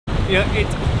You know,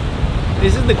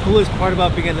 this is the coolest part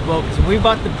about being on the boat, because when we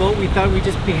bought the boat, we thought we'd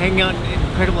just be hanging out in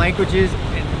incredible anchorages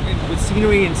and with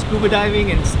scenery and scuba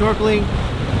diving and snorkeling.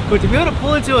 But to be able to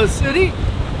pull into a city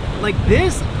like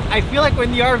this, I feel like we're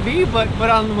in the RV, but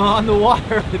on the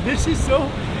water. This is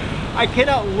so... I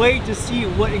cannot wait to see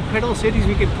what incredible cities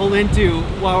we can pull into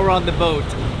while we're on the boat.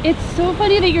 It's so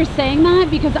funny that you're saying that,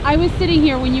 because I was sitting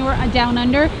here when you were down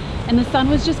under and the sun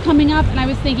was just coming up, and I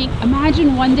was thinking,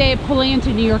 imagine one day pulling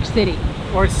into New York City.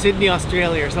 Or Sydney,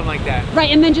 Australia, or something like that. Right,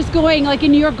 and then just going, like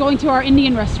in New York, going to our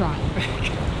Indian restaurant.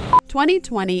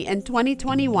 2020 and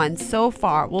 2021 so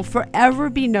far will forever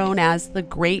be known as the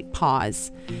Great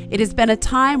Pause. It has been a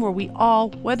time where we all,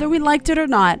 whether we liked it or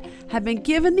not, have been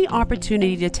given the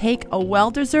opportunity to take a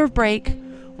well-deserved break,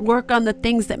 work on the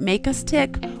things that make us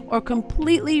tick, or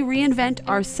completely reinvent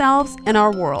ourselves and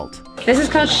our world. This is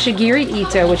called Shigiri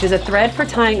Ito, which is a thread for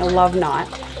tying a love knot.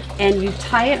 And you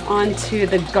tie it onto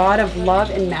the god of love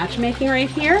and matchmaking right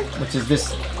here. Which is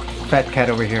this fat cat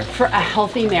over here. For a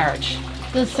healthy marriage.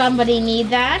 Does somebody need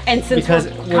that? And since we're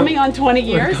coming on 20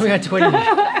 years. We're coming on 20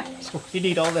 years. So we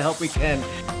need all the help we can.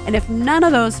 And if none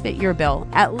of those fit your bill,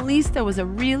 at least there was a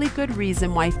really good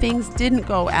reason why things didn't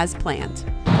go as planned.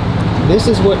 This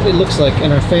is what it looks like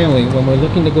in our family when we're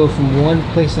looking to go from one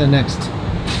place to the next.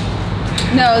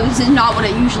 No, this is not what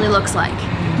it usually looks like.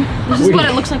 This is what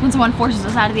it looks like when someone forces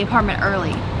us out of the apartment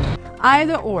early.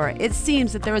 Either or, it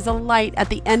seems that there is a light at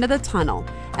the end of the tunnel,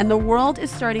 and the world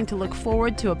is starting to look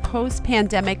forward to a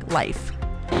post-pandemic life.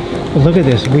 Look at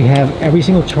this. We have every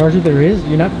single charger there is.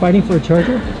 You're not fighting for a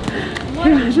charger?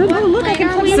 Look, I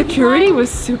can play. Security was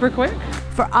super quick.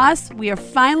 For us, we are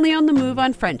finally on the move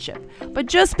on friendship. But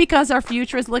just because our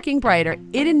future is looking brighter,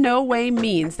 it in no way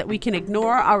means that we can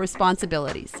ignore our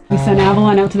responsibilities. We sent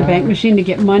Avalon out to the bank machine to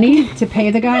get money to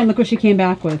pay the guy, and look what she came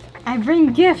back with. I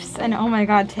bring gifts and oh my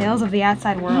god, tales of the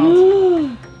outside world.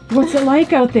 What's it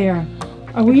like out there?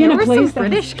 Are we in a place that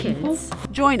British kids?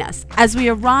 Join us as we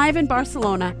arrive in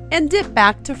Barcelona and dip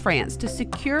back to France to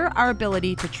secure our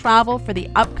ability to travel for the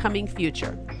upcoming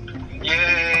future.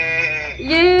 Yay!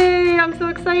 Yay! I'm so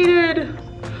excited!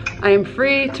 I am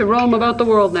free to roam about the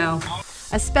world now.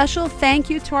 A special thank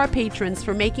you to our patrons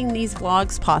for making these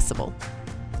vlogs possible.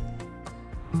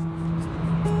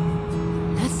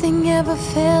 Nothing ever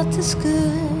felt as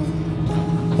good.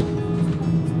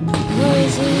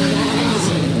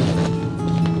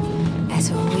 As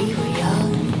when we were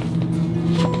young.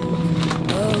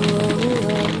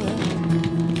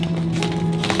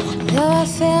 Though I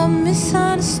felt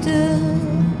misunderstood,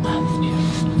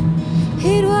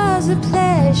 it was a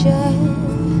pleasure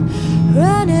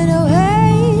running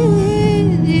away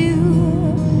with you.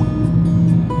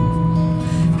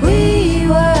 We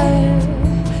were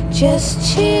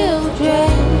just children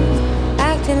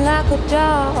acting like a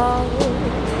dog.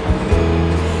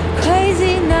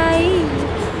 Crazy, naive,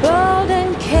 bold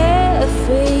and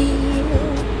carefree.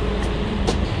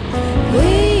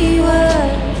 We were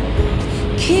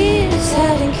kids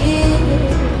having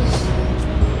kids.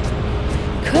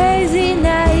 Crazy,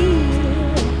 naive.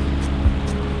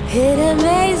 It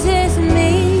amazes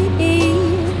me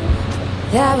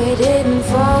that we didn't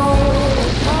fall.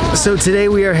 So today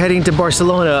we are heading to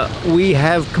Barcelona. We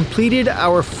have completed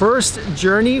our first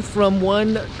journey from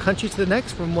one country to the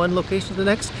next, from one location to the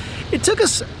next. It took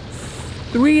us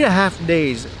 3.5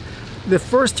 days. The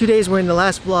first 2 days were in the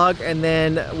last vlog, and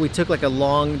then we took like a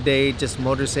long day just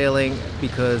motor sailing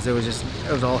because it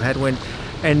was all headwind.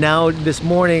 And now this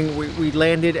morning we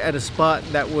landed at a spot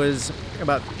that was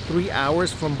about 3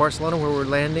 hours from Barcelona, where we're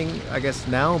landing, I guess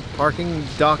now, parking,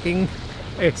 docking.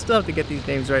 I still have to get these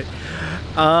names right.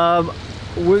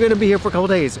 We're gonna be here for a couple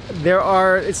days.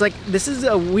 It's like, this is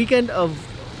a weekend of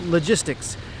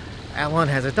logistics. Avalon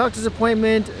has a doctor's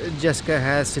appointment. Jessica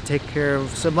has to take care of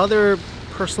some other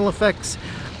personal effects.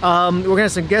 We're gonna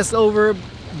have some guests over,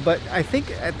 but I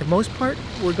think at the most part,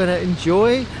 we're gonna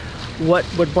enjoy what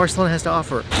Barcelona has to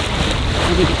offer.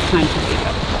 I think it's time to wake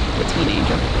up the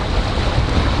teenager.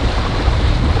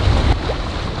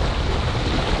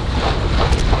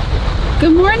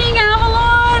 Good morning,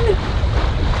 Avalon!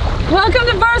 Welcome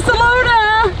to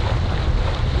Barcelona!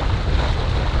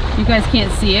 You guys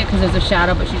can't see it because there's a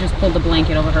shadow, but she just pulled the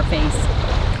blanket over her face.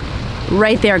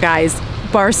 Right there, guys.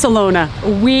 Barcelona.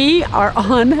 We are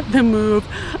on the move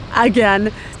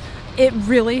again. It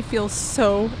really feels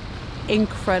so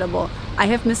incredible. I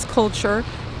have missed culture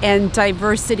and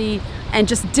diversity and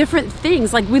just different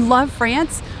things. Like, we love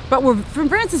France, But from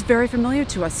France is very familiar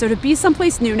to us. So to be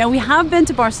someplace new, now we have been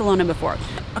to Barcelona before.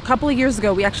 A couple of years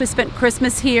ago, we actually spent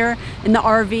Christmas here in the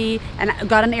RV and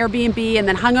got an Airbnb and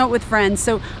then hung out with friends.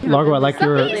 So Largo, I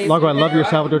love your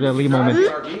Salvador Dali moment.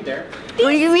 What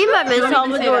do you mean by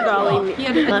Salvador Dali? He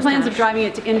had plans of driving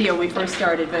it to India when we first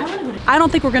started, but I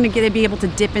don't think we're going to be able to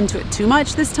dip into it too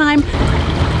much this time.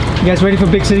 You guys ready for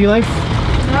big city life?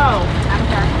 No, I'm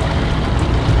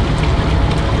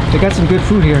They got some good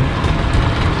food here.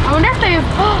 I wonder if they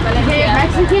have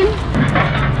Mexican.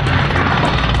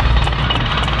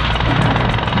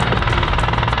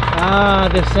 Ah,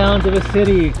 the sounds of a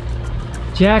city.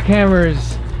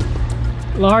 Jackhammers.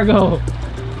 Largo.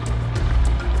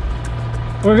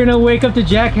 We're gonna wake up to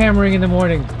jackhammering in the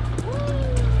morning.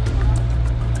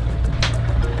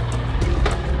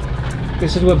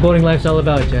 This is what boating life's all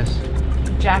about, Jess.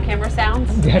 Jackhammer sounds.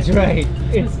 That's right.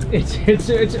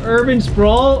 It's urban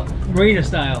sprawl, marina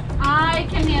style. I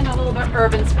can handle a little bit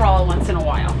urban sprawl once in a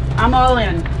while. I'm all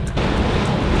in.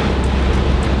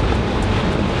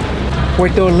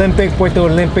 Puerto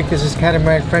Olympic. This is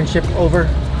Catamaran Friendship, over.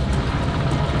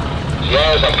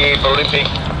 Yes, aquí por Olympic.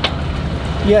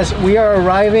 Yes, we are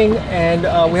arriving and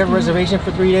we have a reservation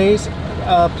for 3 days.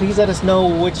 Please let us know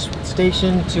which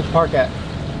station to park at.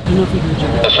 Sorry,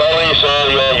 so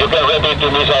you can repeat to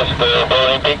me as por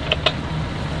Olympic.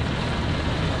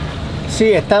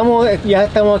 Sí, ya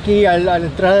estamos aquí a la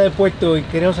entrada del puerto y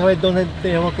queremos saber dónde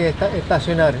tenemos que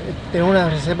estacionar. Tenemos una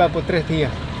reserva por 3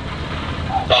 días.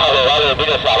 Vale,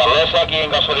 mire, Avalon aquí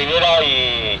en gasolinera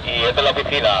y esta es la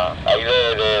piscina, ahí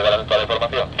de toda la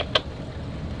información.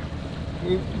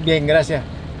 Bien, gracias.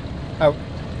 Would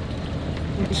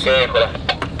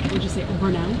you say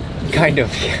over now? Kind of.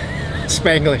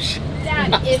 Spanglish.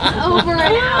 Dad, it's over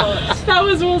and out. That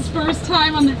was Will's first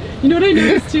time on the. You know what I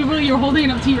noticed too, Will? You're holding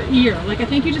it up to your ear. Like I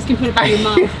think you just can put it by your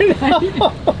mouth.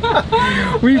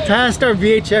 We passed our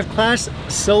VHF class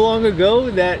so long ago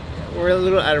that we're a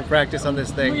little out of practice on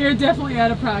this thing. We are definitely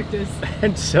out of practice.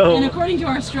 And so. And according to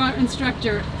our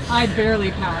instructor, I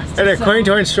barely passed. And according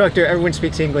to our instructor, everyone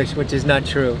speaks English, which is not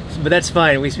true. But that's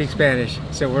fine. We speak Spanish,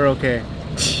 so we're okay.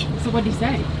 So what did he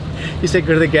say? He said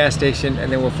go to the gas station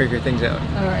and then we'll figure things out.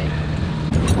 All right.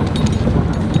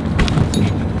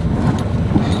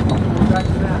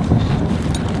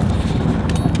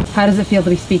 How does it feel to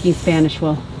be speaking Spanish,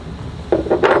 Will?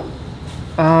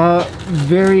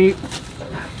 Very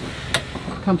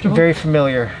Comfortable? Very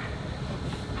familiar.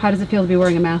 How does it feel to be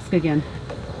wearing a mask again?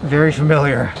 Very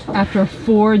familiar. After a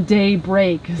 4-day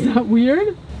break. Is that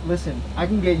weird? Listen, I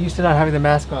can get used to not having the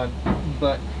mask on,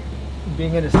 but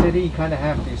being in a city, you kind of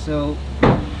have to. So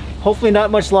hopefully not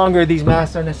much longer these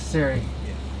masks are necessary,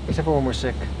 except for when we're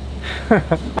sick.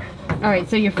 All right,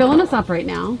 so you're filling us up right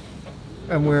now.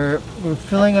 And we're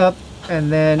filling up,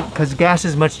 and then because gas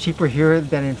is much cheaper here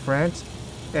than in France,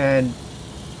 and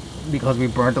because we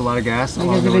burnt a lot of gas. You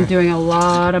guys have been doing a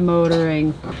lot of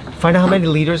motoring. Find out how many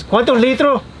liters. ¿Cuántos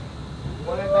litros?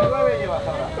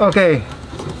 Okay.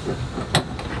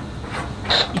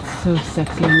 It's so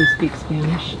sexy when you speak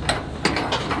Spanish.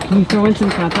 Can you throw in some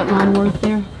catamaran words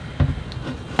there?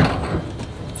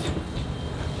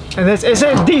 And this is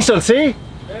it diesel, see?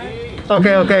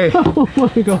 Okay, okay. Oh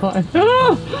my god.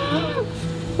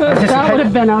 That would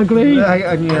have been ugly. You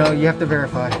know, you have to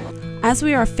verify. As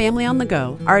we are a family on the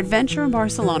go, our adventure in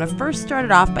Barcelona first started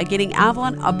off by getting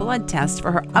Avalon a blood test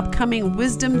for her upcoming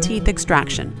wisdom teeth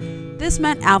extraction. This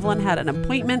meant Avalon had an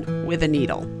appointment with a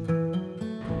needle.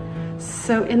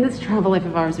 So in this travel life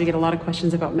of ours, we get a lot of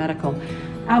questions about medical.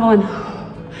 Avalon,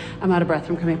 I'm out of breath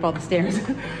from coming up all the stairs.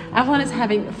 Avalon is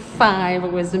having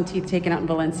 5 wisdom teeth taken out in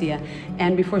Valencia.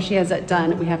 And before she has that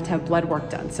done, we have to have blood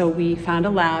work done. So we found a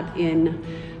lab in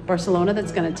Barcelona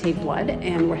that's going to take blood,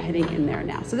 and we're heading in there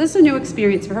now. So this is a new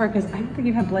experience for her because I don't think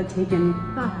you've had blood taken.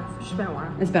 No, it's been a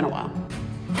while. It's been a while.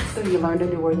 So you learned a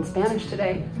new word in Spanish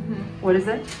today. What is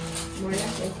it? Which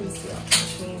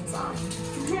means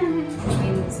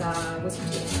wisdom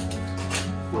teeth.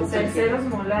 Terceros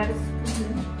molares.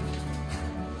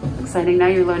 Exciting. Now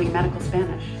you're learning medical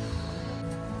Spanish.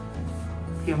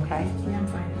 You okay? Yeah, I'm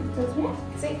fine. ¿Estás bien?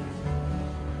 Sí.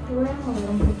 Te voy a mover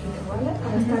un poquito, ¿vale?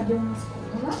 Para estar yo más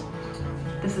cómoda.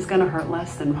 This is going to hurt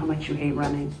less than how much you hate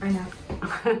running. I know.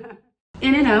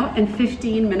 In and out in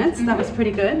 15 minutes. That was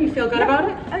pretty good. You feel good about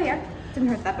it? Oh yeah, didn't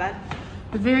hurt that bad.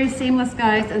 Very seamless,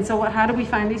 guys. And so how do we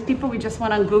find these people? We just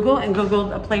went on Google and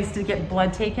Googled a place to get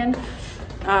blood taken.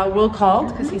 Will called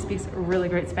because he speaks really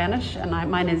great Spanish, and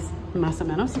mine is más o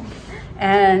menos.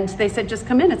 And they said, just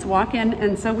come in, it's walk in.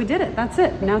 And so we did it. That's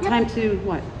it. Now time to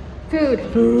what? Food.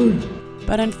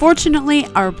 But unfortunately,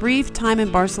 our brief time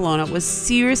in Barcelona was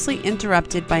seriously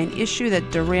interrupted by an issue that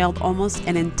derailed almost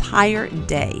an entire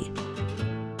day.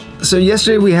 So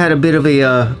yesterday we had a bit of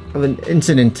an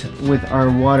incident with our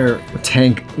water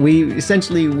tank. We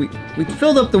essentially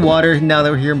filled up the water now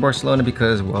that we're here in Barcelona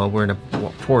because, well, we're in a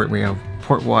port. We have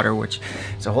port water, which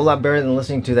is a whole lot better than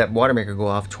listening to that water maker go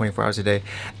off 24 hours a day.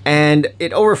 And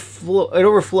it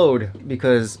overflowed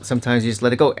because sometimes you just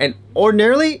let it go. And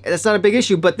ordinarily, that's not a big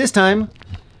issue, but this time...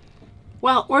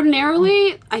 Well,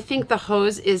 ordinarily, I think the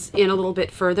hose is in a little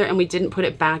bit further and we didn't put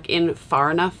it back in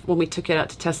far enough when we took it out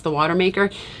to test the water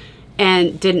maker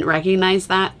and didn't recognize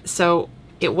that. So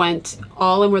it went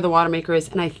all in where the water maker is,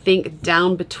 and I think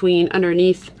down between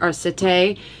underneath our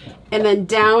settee, and then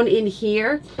down in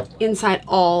here inside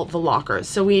all the lockers.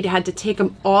 So we had to take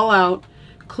them all out,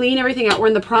 clean everything out. We're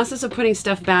in the process of putting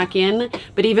stuff back in,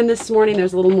 but even this morning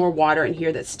there's a little more water in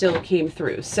here that still came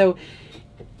through. So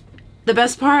the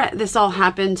best part, this all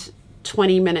happened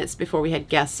 20 minutes before we had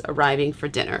guests arriving for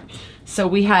dinner. So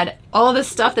we had all of this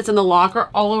stuff that's in the locker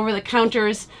all over the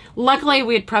counters. Luckily,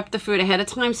 we had prepped the food ahead of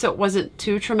time, so it wasn't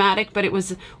too traumatic, but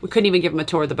we couldn't even give them a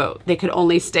tour of the boat. They could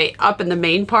only stay up in the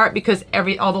main part because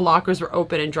all the lockers were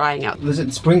open and drying out.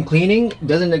 Listen, spring cleaning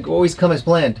doesn't always come as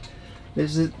planned.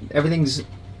 Everything's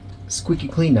squeaky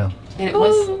clean now. And it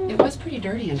was pretty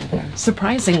dirty under there.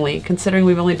 Surprisingly, considering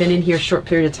we've only been in here a short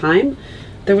period of time,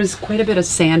 there was quite a bit of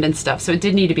sand and stuff, so it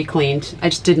did need to be cleaned. I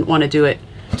just didn't want to do it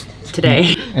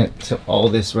today. And so all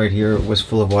this right here was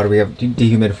full of water. We have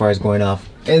dehumidifiers going off.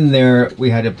 In there,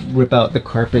 we had to rip out the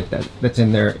carpet that's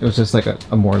in there. It was just like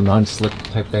a more non-slip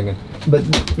type thing. But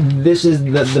this is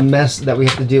the mess that we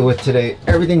have to deal with today.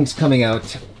 Everything's coming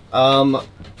out.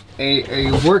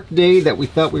 A work day that we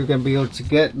thought we were going to be able to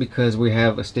get because we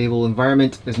have a stable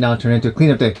environment is now turned into a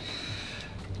cleanup day.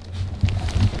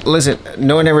 Listen,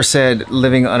 no one ever said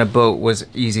living on a boat was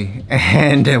easy,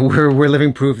 and we're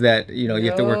living proof that, you know, you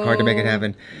have to work hard to make it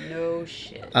happen. No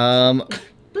shit. Bleep,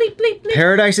 bleep, bleep.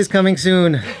 Paradise is coming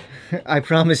soon, I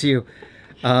promise you.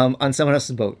 On someone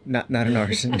else's boat, not on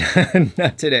ours.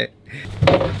 Not today.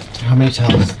 How many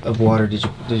towels of water did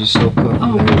you soak up?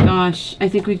 Oh my gosh, I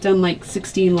think we've done like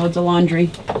 16 loads of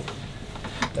laundry.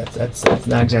 That's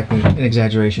not exactly an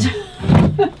exaggeration.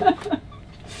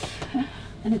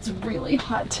 And it's really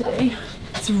hot today.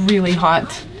 It's really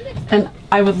hot. And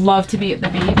I would love to be at the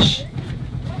beach,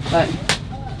 but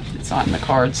it's not in the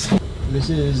cards.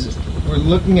 We're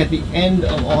looking at the end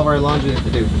of all of our laundry we have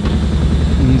to do.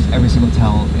 We use every single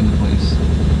towel in the place.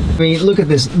 I mean, look at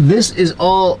this. This is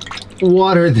all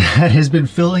water that has been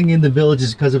filling in the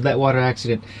villages because of that water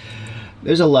accident.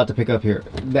 There's a lot to pick up here.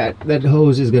 That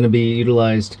hose is going to be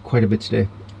utilized quite a bit today.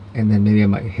 And then maybe I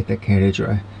might hit that Canada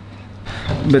Dry.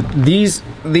 But these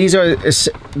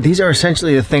are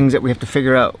essentially the things that we have to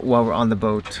figure out while we're on the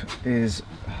boat, is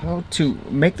how to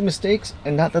make the mistakes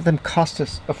and not let them cost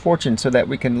us a fortune so that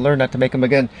we can learn not to make them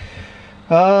again.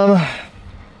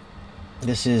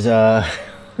 This is I'm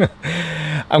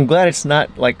glad it's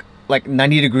not like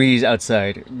 90 degrees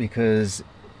outside, because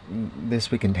this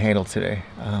we can handle today.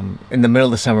 In the middle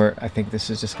of the summer, I think this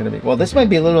is just gonna be, well, this might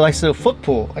be a nice little foot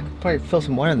pool. I could probably fill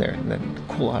some water in there and then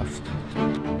cool off.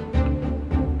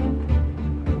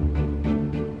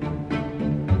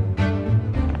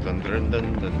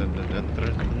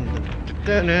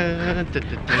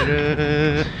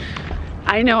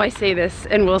 I know I say this,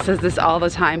 and Will says this all the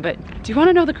time, but do you want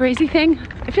to know the crazy thing?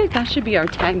 I feel like that should be our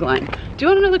tagline. Do you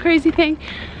want to know the crazy thing?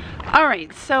 All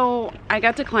right, so I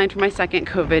got declined for my second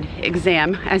COVID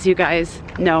exam, as you guys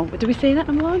know. Did we say that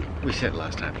on the vlog? We said it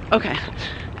last time. Okay.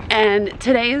 And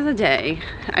today is the day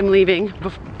I'm leaving.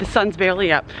 The sun's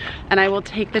barely up, and I will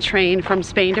take the train from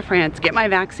Spain to France, get my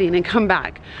vaccine, and come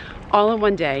back all in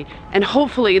one day. And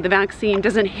hopefully the vaccine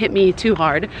doesn't hit me too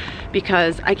hard,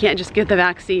 because I can't just get the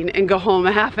vaccine and go home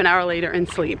a half an hour later and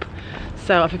sleep.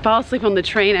 So if I fall asleep on the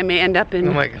train, I may end up in,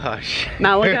 oh my gosh,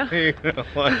 Malaga. You're gonna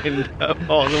wind up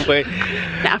all the way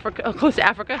Africa, close to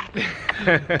Africa.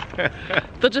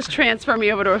 They'll just transfer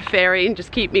me over to a ferry and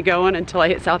just keep me going until I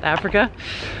hit South Africa.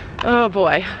 Oh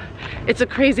boy, it's a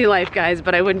crazy life, guys,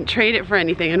 but I wouldn't trade it for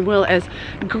anything. And Will has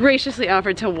graciously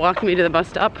offered to walk me to the bus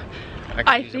stop.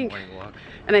 I think,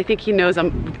 and I think he knows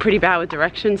I'm pretty bad with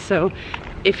directions, so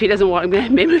if he doesn't walk me, I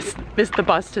may miss the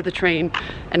bus to the train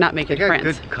and not make it to France.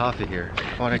 They got good coffee here.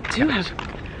 I want to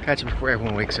catch it before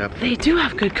everyone wakes up. They do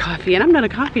have good coffee, and I'm not a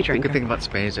coffee drinker. The good thing about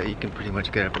Spain is that you can pretty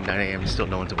much get up at 9 a.m. and still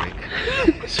no one's awake.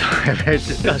 So,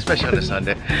 especially on a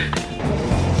Sunday.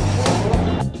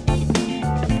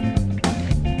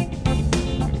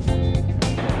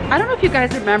 I don't know if you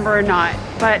guys remember or not,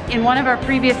 but in one of our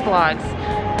previous vlogs,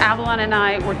 Avalon and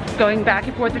I were going back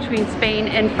and forth between Spain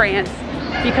and France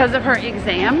because of her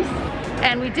exams.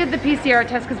 And we did the PCR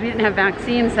test because we didn't have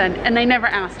vaccines then, and they never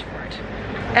asked for it,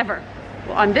 ever.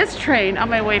 Well, on this train, on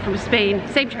my way from Spain,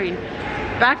 same train,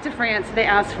 back to France, they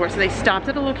asked for it. So they stopped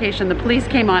at a location, the police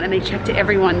came on and they checked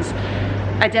everyone's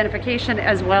identification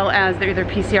as well as their either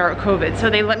PCR or COVID. So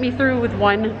they let me through with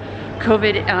one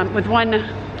COVID, with one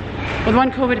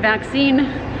COVID vaccine,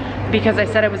 because I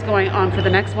said I was going on for the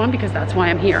next one because that's why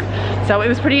I'm here. So it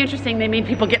was pretty interesting. They made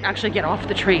people actually get off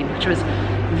the train, which was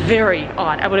very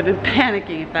odd. I would have been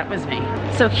panicking if that was me.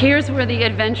 So here's where the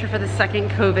adventure for the second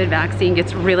COVID vaccine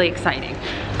gets really exciting.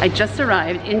 I just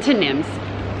arrived into Nims.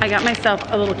 I got myself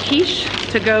a little quiche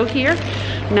to go here.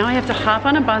 Now I have to hop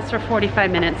on a bus for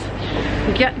 45 minutes,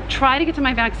 try to get to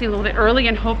my vaccine a little bit early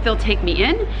and hope they'll take me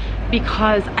in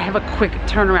because I have a quick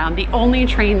turnaround. The only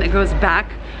train that goes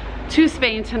back to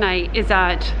Spain tonight is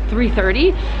at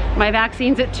 3:30. My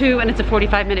vaccine's at 2 and it's a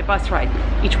 45-minute bus ride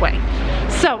each way.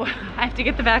 So I have to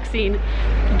get the vaccine,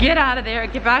 get out of there,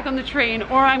 get back on the train,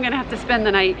 or I'm gonna have to spend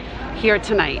the night here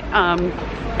tonight.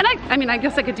 And I mean, I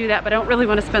guess I could do that, but I don't really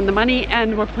want to spend the money,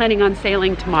 and we're planning on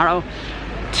sailing tomorrow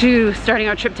to starting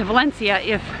our trip to Valencia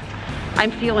if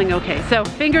I'm feeling okay. So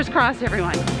fingers crossed,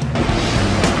 everyone.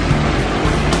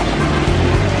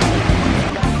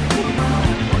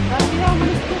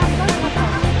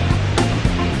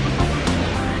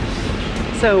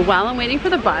 So while I'm waiting for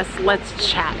the bus, let's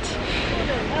chat.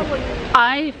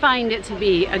 I find it to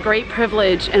be a great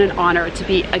privilege and an honor to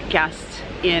be a guest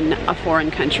in a foreign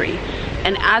country.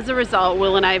 And as a result,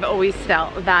 Will and I have always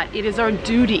felt that it is our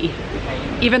duty,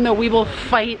 even though we will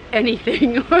fight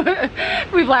anything.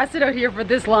 We've lasted out here for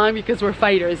this long because we're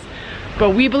fighters.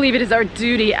 But we believe it is our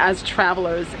duty as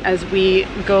travelers, as we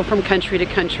go from country to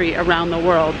country around the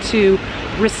world, to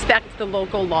respect the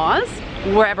local laws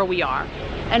wherever we are.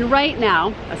 And right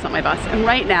now, that's not my bus, and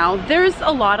right now, there's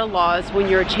a lot of laws when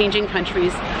you're changing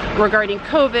countries regarding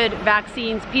COVID,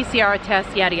 vaccines, PCR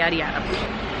tests, yada, yada, yada.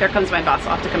 There comes my bus,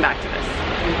 I'll have to come back to this.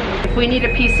 If we need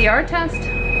a PCR test,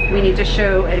 we need to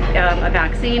show a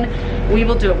vaccine, we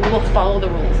will do it, we will follow the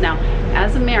rules. Now,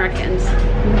 as Americans,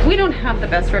 we don't have the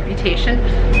best reputation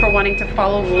for wanting to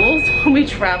follow rules when we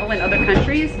travel in other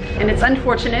countries, and it's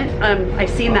unfortunate. I've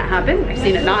seen that happen. I've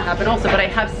seen it not happen also, but I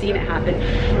have seen it happen,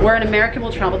 where an American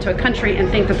will travel to a country and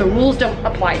think that the rules don't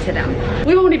apply to them.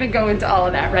 We won't even go into all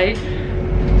of that, right?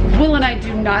 Will and I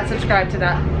do not subscribe to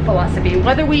that philosophy.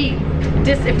 Whether if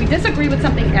we disagree with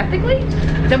something ethically,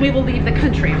 then we will leave the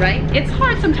country, right? It's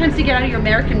hard sometimes to get out of your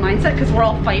American mindset because we're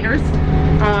all fighters.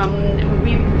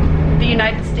 The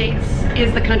United States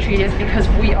is the country it is because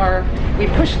we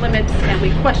push limits and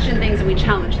we question things and we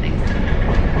challenge things.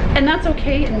 And that's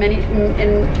okay in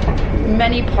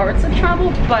many parts of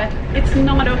travel, but it's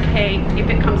not okay if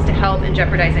it comes to health and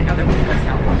jeopardizing other people's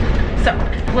health. So,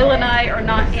 Will and I are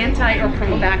not anti or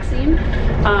pro-vaccine,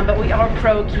 but we are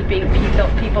pro-keeping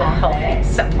people healthy.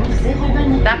 So,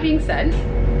 that being said,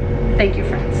 thank you,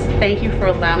 friends. Thank you for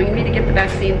allowing me to get the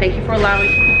vaccine. Thank you for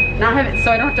allowing, not have it,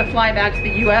 so I don't have to fly back to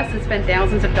the US and spend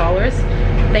thousands of dollars.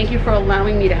 Thank you for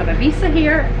allowing me to have a visa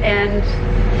here, and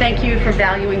thank you for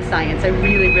valuing science. I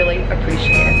really, really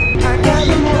appreciate it.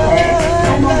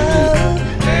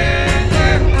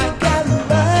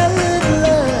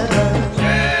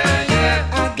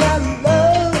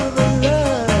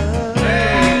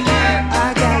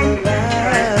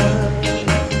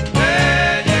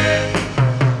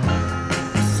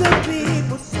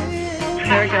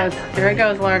 There it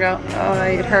goes, Largo. Oh,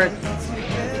 it hurts.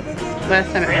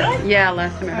 Last time it hurt. Yeah,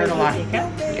 last time it hurt a lot.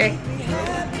 Okay.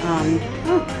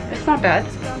 Oh, it's not bad.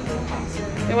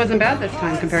 It wasn't bad this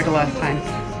time compared to last time.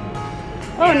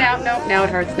 Oh, now it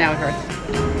hurts. Now it hurts.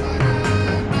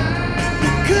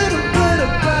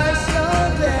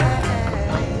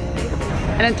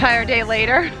 An entire day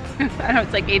later, I know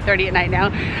it's like 8:30 at night now,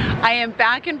 I am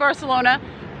back in Barcelona.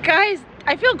 Guys,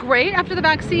 I feel great after the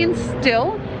vaccine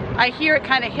still. I hear it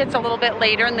kind of hits a little bit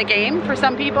later in the game for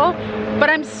some people, but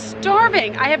I'm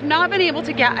starving. I have not been able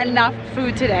to get enough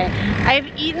food today. I have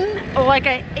eaten like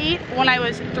I ate when I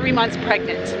was 3 months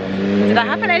pregnant. Did that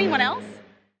happen to anyone else?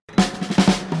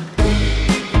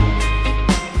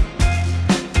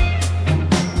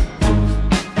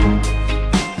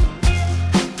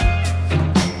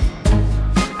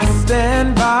 I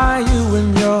stand by you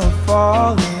when you're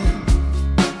falling,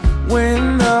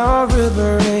 when the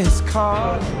river is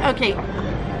calling. Okay,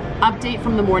 update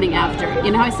from the morning after.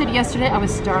 You know how I said yesterday I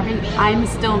was starving? I'm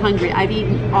still hungry. I've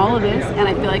eaten all of this and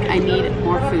I feel like I need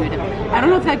more food. I don't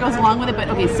know if that goes along with it, but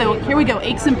okay, so here we go.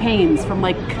 Aches and pains from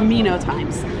like Camino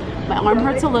times. My arm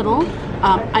hurts a little.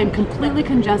 I'm completely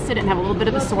congested and have a little bit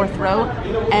of a sore throat,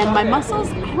 and my muscles,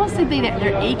 I don't say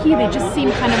they're achy, they just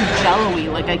seem kind of jello-y,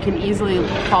 like I can easily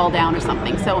fall down or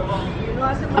something. So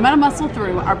I'm gonna muscle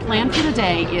through. Our plan for the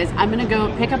day is I'm gonna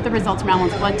go pick up the results from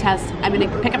Avalon's blood test. I'm gonna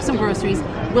pick up some groceries.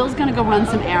 Will's gonna go run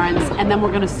some errands, and then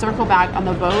we're gonna circle back on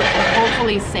the boat and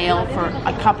hopefully sail for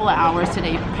a couple of hours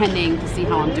today, pending to see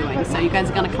how I'm doing. So you guys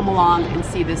are gonna come along and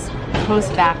see this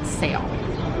post-back sail.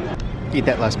 Eat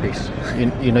that last piece.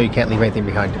 You know you can't leave anything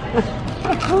behind.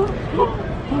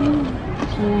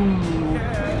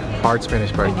 Hard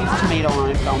Spanish part. Use tomato on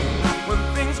it, though.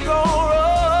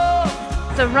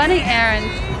 So running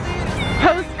errands,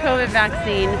 post-COVID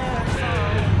vaccine,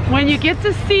 when you get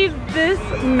to see this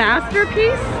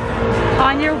masterpiece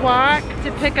on your walk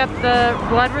to pick up the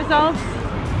blood results,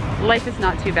 life is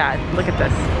not too bad. Look at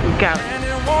this. Go.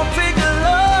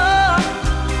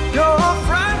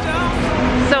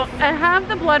 So I have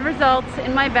the blood results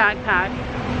in my backpack,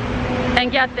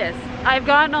 and get this, I've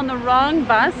gotten on the wrong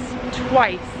bus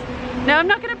twice. Now I'm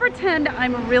not going to pretend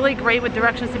I'm really great with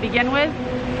directions to begin with,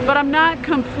 but I'm not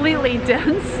completely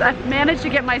dense. I've managed to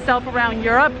get myself around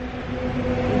Europe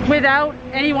without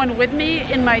anyone with me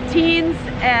in my teens,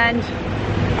 and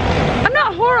I'm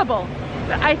not horrible.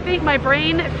 I think my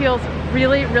brain feels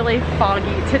really, really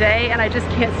foggy today, and I just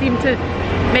can't seem to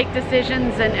make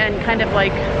decisions and kind of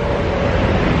like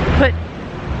put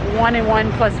 1 and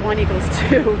 1 plus 1 equals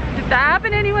 2. Did that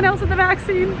happen to anyone else with the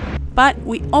vaccine? But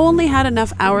we only had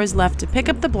enough hours left to pick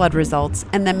up the blood results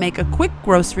and then make a quick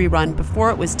grocery run before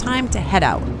it was time to head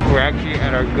out. We're actually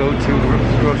at our go-to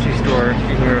grocery store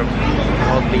in Europe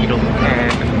called Lidl,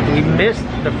 and we missed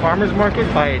the farmer's market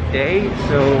by a day,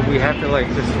 so we have to like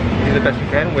just do the best we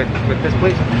can with this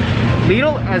place.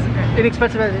 Lidl, as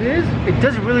inexpensive as it is, it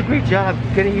does a really great job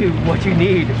getting you what you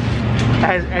need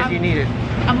as you need it.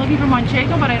 I'm looking for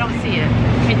Manchego, but I don't see it.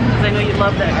 Because I know you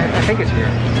love that. I think it's here.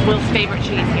 It's Will's favorite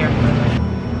cheese here.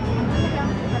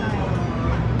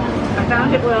 I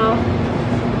found it, Will.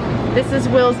 This is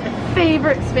Will's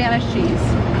favorite Spanish cheese.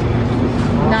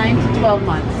 9 to 12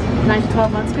 months. 9 to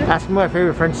 12 months, good? Ask me what my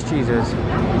favorite French cheese is.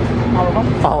 All of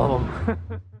them? All of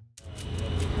them.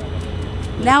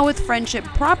 Now with friendship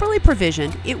properly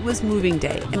provisioned, it was moving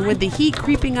day, and with the heat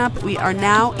creeping up, we are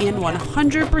now in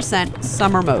 100%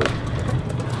 summer mode.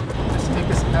 Let's take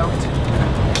this out.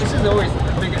 This is always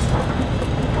the biggest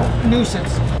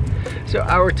nuisance. So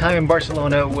our time in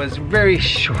Barcelona was very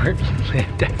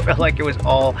short-lived. I felt like it was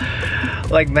all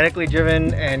like medically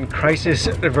driven and crisis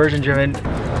aversion driven.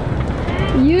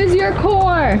 Use your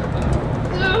core.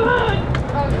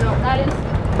 Oh no, that is.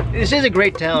 This is a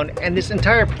great town, and this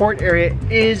entire port area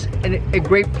is a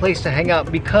great place to hang out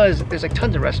because there's like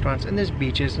tons of restaurants and there's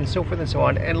beaches and so forth and so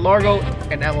on. And Largo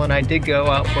and Avalon and I did go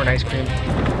out for an ice cream.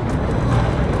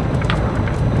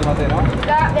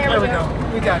 There we go.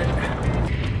 We got it.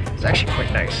 It's actually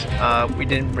quite nice. We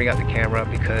didn't bring out the camera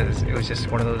because it was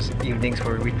just one of those evenings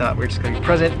where we thought we were just going to be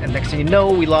present, and next thing you know,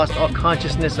 we lost all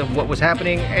consciousness of what was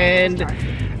happening, and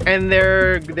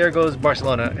there goes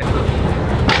Barcelona.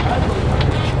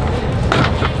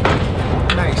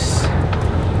 Nice.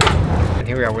 And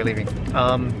here we are, we're leaving.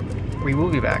 We will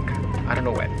be back. I don't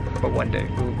know when, but one day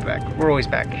we will be back. We're always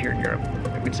back here in Europe.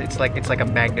 It's like a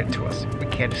magnet to us. We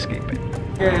can't escape it.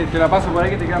 Te la paso por ahí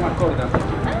que te queda más corta.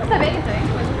 Está bien, está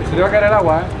bien. Se te va a caer el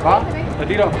agua, ¿va? Te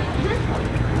tiro.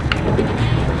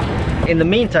 In the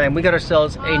meantime, we got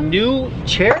ourselves a new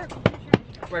chair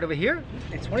right over here.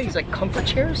 It's one of these like comfort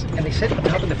chairs, and they sit on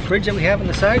top of the fridge that we have on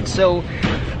the side. So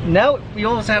now we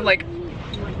almost have like,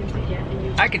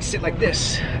 I could sit like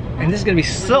this, and this is gonna be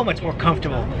so much more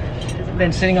comfortable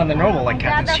than sitting on the normal like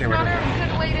captain's chair. That's not a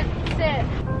good way to sit.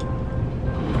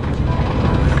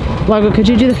 Largo, could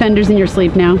you do the fenders in your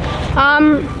sleep now?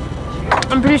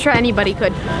 I'm pretty sure anybody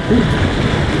could.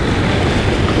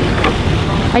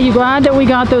 Are you glad that we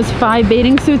got those 5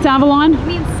 bathing suits, Avalon? You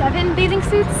mean 7 bathing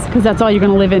suits? Because that's all you're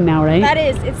gonna live in now, right? That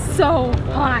is, it's so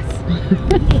hot.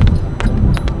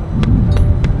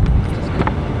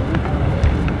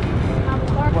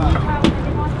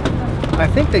 I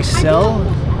think they sell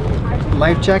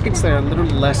life jackets that are a little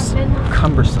less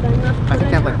cumbersome. I think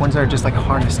they have like ones that are just like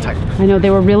harness type. I know,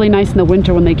 they were really nice in the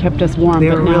winter when they kept us warm. They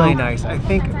but were now, really nice. I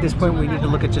think at this point we need to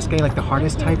look at just getting like the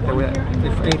harness type that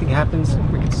if anything happens,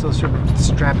 we can still sort of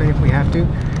strap it if we have to.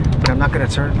 But I'm not going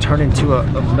to turn into a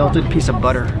melted piece of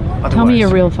butter otherwise. Tell me your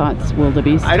real thoughts,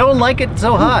 wildebeest. I don't like it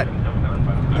so hot.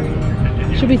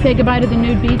 Should we say goodbye to the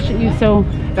nude beach that you so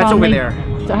That's fondly... over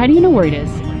there. So how do you know where it is?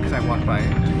 Because I walked by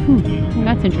it. Well,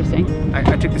 that's interesting. I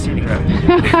took the scenic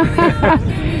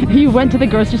route. You went to the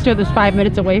grocery store that's 5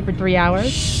 minutes away for 3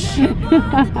 hours?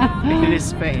 It is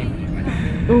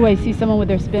Spain. Ooh, I see someone with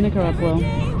their spinnaker up, Will.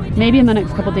 Maybe in the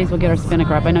next couple days we'll get our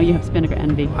spinnaker up. I know you have spinnaker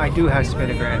envy. I do have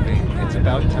spinnaker envy. It's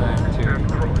about time too.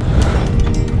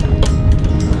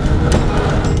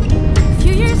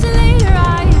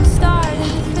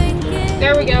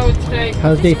 There we go, it's today.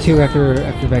 How's day 2 after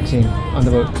vaccine on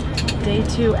the boat? Day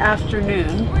 2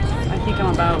 afternoon. I think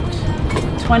I'm about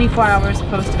 24 hours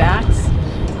post-vax,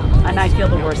 and I feel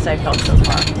the worst I've felt so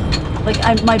far.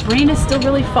 Like my brain is still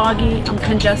really foggy, I'm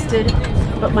congested,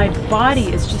 but my body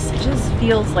is just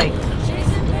feels like...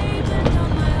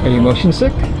 Are you motion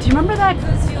sick? Do you remember that,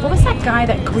 what was that guy,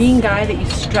 that green guy that you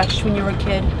stretched when you were a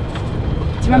kid? Do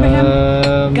you remember him?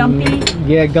 Gumpy?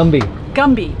 Yeah, Gumby.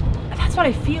 Gumby. That's what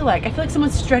I feel like. I feel like someone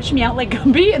stretched me out like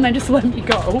Gumby and then just let me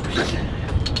go.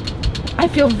 I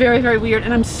feel very, very weird,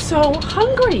 and I'm so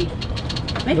hungry.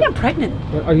 Maybe I'm pregnant.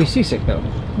 Are you seasick though?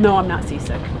 No, I'm not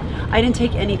seasick. I didn't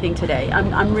take anything today.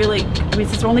 I'm really, I mean,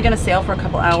 since we're only gonna sail for a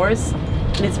couple hours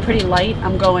and it's pretty light,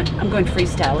 I'm going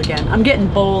freestyle again. I'm getting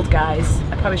bold, guys.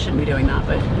 I probably shouldn't be doing that,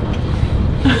 but.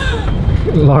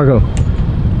 Largo.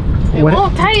 It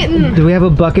won't tighten. Do we have a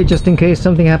bucket just in case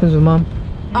something happens with Mom?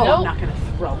 Oh, Nope. I'm not gonna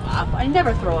throw up. I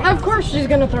never throw up. Of course she's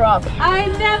gonna throw up.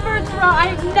 I've never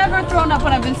thrown up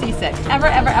when I've been seasick. Ever,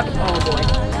 ever, ever. Oh boy.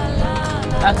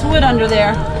 That's wood under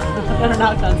there. I better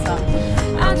knock on some.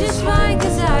 I'm just fine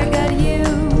 'cause I got you.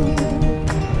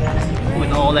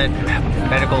 With all that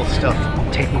medical stuff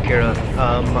taken care of,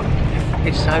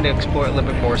 it's time to explore a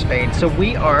little bit more Spain. So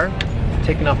we are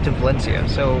taking off to Valencia.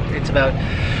 So it's about,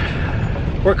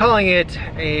 we're calling it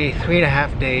a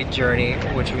 3.5 day journey,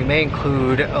 which we may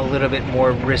include a little bit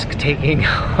more risk taking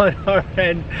on our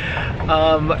end.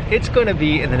 It's going to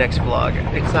be in the next vlog.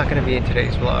 It's not going to be in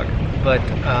today's vlog, but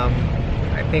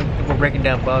I think we're breaking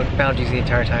down boundaries the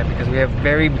entire time because we have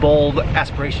very bold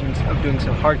aspirations of doing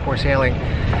some hardcore sailing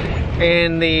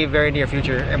in the very near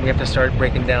future, and we have to start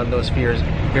breaking down those fears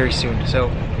very soon.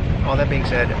 So all that being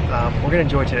said, we're going to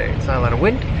enjoy today. It's not a lot of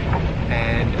wind,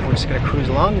 and we're just gonna cruise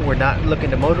along. We're not looking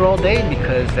to motor all day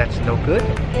because that's no good.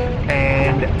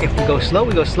 And if we go slow,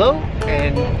 we go slow.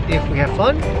 And if we have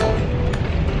fun,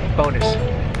 bonus.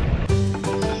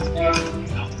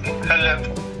 Hello.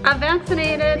 I'm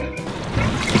vaccinated.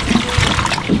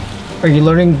 Are you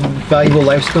learning valuable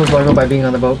life skills, Largo, by being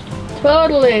on the boat?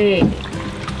 Totally.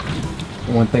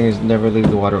 One thing is never leave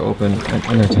the water open and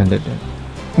unattended.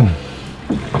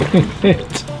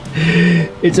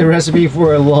 It's a recipe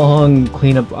for a long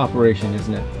cleanup operation,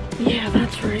 isn't it? Yeah,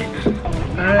 that's right.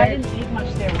 I didn't take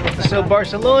much there. So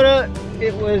Barcelona,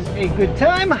 it was a good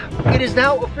time. It is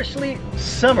now officially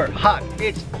summer. Hot.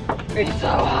 It's so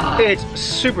hot. It's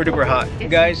super duper hot,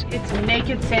 guys. It's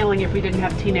naked sailing if we didn't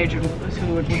have teenagers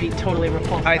who would be totally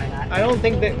repulsed by that. I don't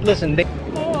think that, listen, they...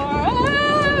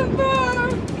 Forever.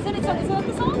 Is that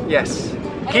the song? Yes.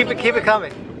 Keep it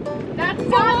coming. That's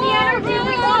not the energy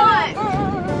we want.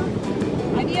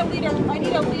 I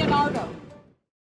need a Leonardo.